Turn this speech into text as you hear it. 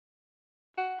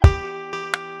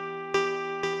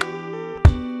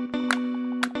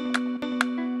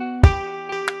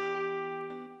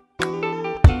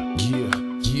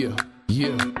Yeah,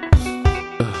 yeah.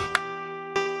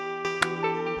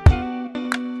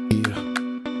 Yeah.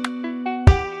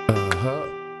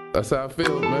 That's how I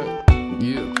feel, man.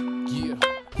 Yeah, yeah,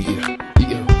 yeah,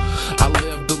 yeah. I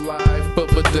live the life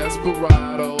of a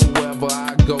desperado. Wherever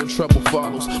I go, trouble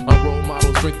follows. My role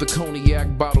models drink the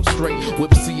cognac bottle straight. Whip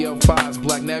CL5s,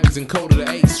 black navies, and code of the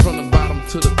eights. From the bottom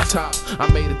to the top,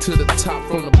 I made it to the top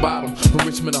from the bottom. From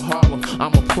Richmond to Harlem,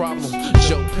 I'm a problem.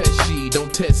 Joe Pesci,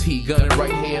 don't test he. Gun in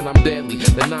right hand, I'm deadly.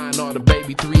 The 9R, the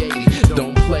baby 380.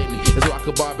 Don't play me, it's rock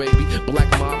a bar, baby. Black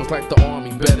mob is like the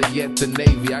army, better yet the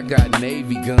Navy. I got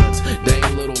Navy guns, they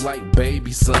ain't little like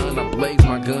baby, son. I blaze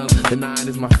my guns, the 9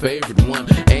 is my favorite one.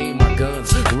 Aim my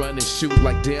guns, run and shoot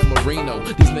like Dan Marino.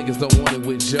 These niggas don't want it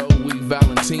with Joey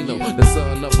Valentino, the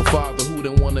son of a father who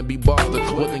didn't want to be bothered.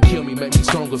 What didn't kill me made me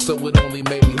stronger, so it only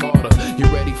made me harder. You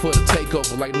ready for the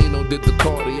takeover like Nino did the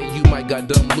Carter? Yeah, you might got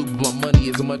dumb loot, but my money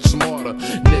is much smarter.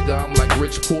 Nigga, I'm like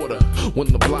Rich Porter. When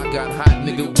the block got hot,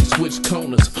 nigga, we switch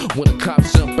corners. When the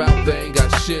cops jump out, they ain't got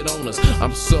shit on us.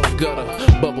 I'm so gutter.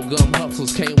 Bubblegum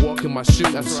hustlers can't walk in my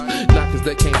shoes. Not cause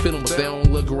they can't fit them, but they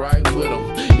don't look right with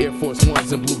them. Air Force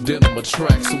Ones and blue denim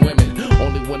attracts women.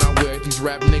 Only when I wear these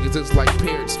rap niggas, it's like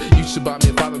parrots. You should buy me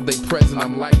a Father's Day present,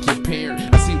 I'm like your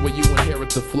parent. I see where you inherit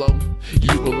the flow.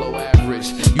 You below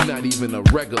average, you not even a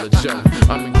regular Joe.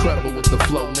 I'm incredible with the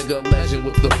flow, nigga, legend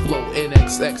with the flow.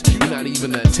 NXX, you not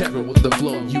even a terror with the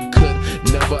flow. You could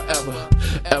never ever,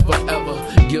 ever,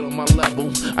 ever get on my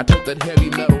level. I took that heavy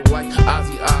metal like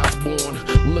Ozzy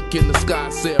Osbourne. Look in the sky,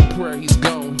 say a prayer, he's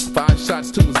gone. 5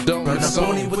 shots to his dome. Run up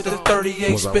on him with the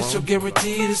 38 special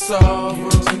guarantee to solve.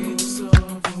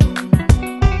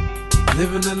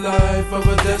 Living the life of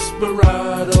a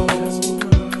desperado.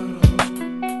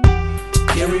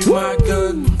 Carry my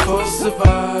gun for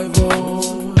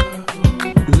survival.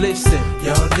 Listen,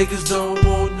 y'all niggas don't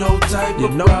want no type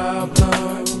of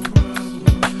problem.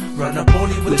 Run up on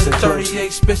him with the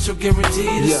 38 special guarantee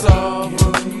to solve.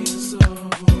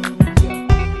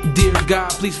 Dear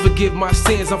God, please forgive my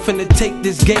sins. I'm finna take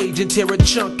this gauge and tear a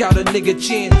chunk out a nigga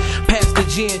chin. Past the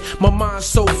gin, my mind's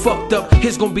so fucked up.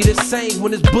 His gonna be the same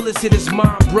when his bullets hit his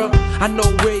mind, bruh. I know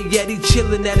where he at, he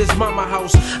chillin' at his mama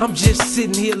house. I'm just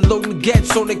sitting here loading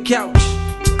gats on the couch.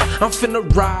 I'm finna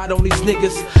ride on these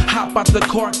niggas. Hop out the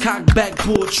car, cock back,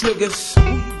 pull triggers.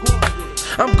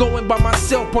 I'm going by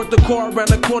myself, point the car around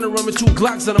the corner, running 2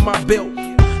 Glocks under my belt.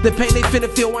 The pain they finna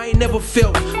feel I ain't never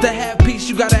felt. The half piece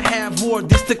you gotta have war.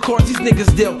 This the cards these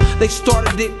niggas dealt. They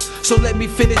started it, so let me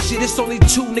finish it. It's only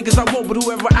 2 niggas I want, but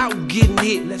whoever out getting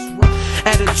hit. Let's rock.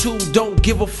 Attitude, don't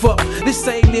give a fuck. This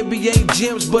ain't NBA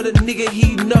gyms, but a nigga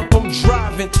heating up. I'm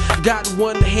driving, got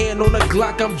one hand on the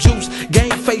Glock, I'm juiced.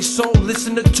 Game face on,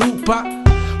 listen to Tupac.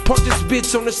 Park this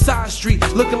bitch on the side street,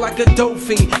 looking like a dope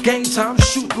fiend. Game time,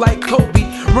 shoot like Kobe.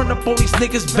 Run up on these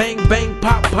niggas, bang, bang,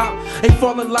 pop, pop. Ain't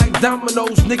falling like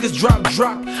dominoes, niggas drop,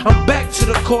 drop. I'm back to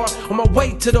the car, on my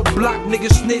way to the block.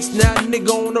 Niggas snitch, now nigga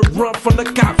on the run from the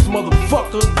cops,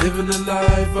 motherfucker. Living the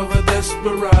life of a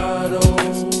desperado.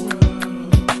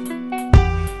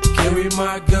 Carry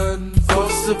my gun for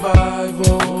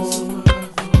survival.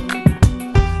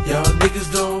 Y'all niggas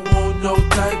don't want no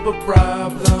type of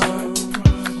problem.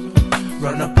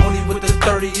 Run up on him with the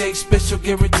 38 special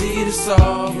guarantee to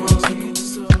solve.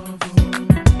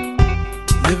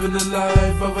 Living the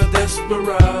life of a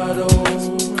desperado.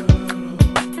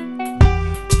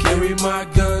 Carry my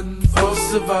gun for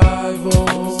survival.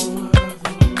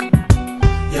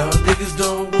 Y'all niggas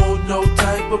don't want no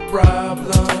type of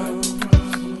problem.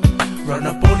 Run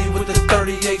up on him with the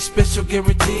 38 special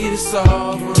guarantee to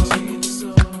solve.